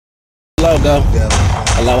Logo.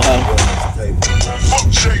 Aloha.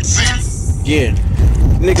 Yeah.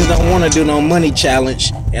 Niggas don't want to do no money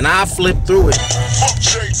challenge, and I flip through it.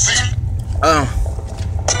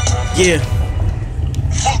 Yeah.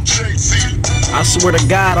 I swear to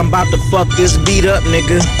God, I'm about to fuck this beat up,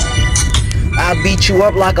 nigga. I beat you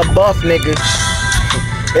up like a buff, nigga.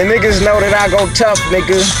 And niggas know that I go tough,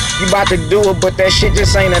 nigga. You about to do it, but that shit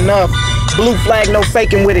just ain't enough. Blue flag, no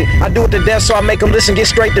faking with it. I do it to death, so I make them listen, get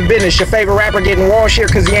straight to business. Your favorite rapper getting washed here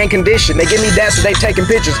cause he ain't conditioned. They give me that, so they taking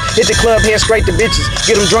pictures. Hit the club, head straight to bitches.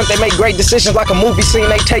 Get them drunk, they make great decisions. Like a movie scene,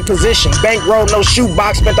 they take position. Bankroll, no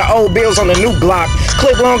shoebox, spent the old bills on the new block.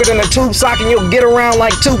 Clip longer than a tube sock and you'll get around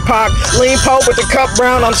like Tupac. Lean pole with the cup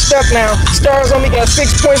brown, I'm stuck now. Stars on me got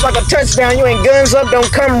 6 points like a touchdown. You ain't guns up, don't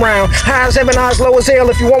come round. High as heaven, eyes low as hell.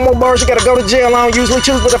 If you want more bars, you gotta go to jail. I don't usually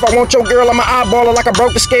choose, but if I want your girl, I'ma eyeball her like I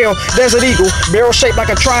broke the scale. Desert Eagle, barrel shaped like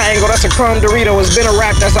a triangle, that's a crumb Dorito. It's been a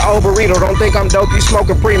rap, that's an old burrito. Don't think I'm dope, you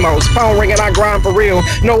smoking Primos. Phone ringing, I grind for real.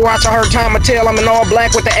 No watch, I heard time to tell. I'm in all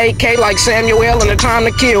black with the AK like Samuel and the time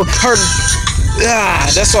to kill. Heard,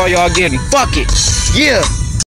 that's all y'all getting. Fuck it. Yeah.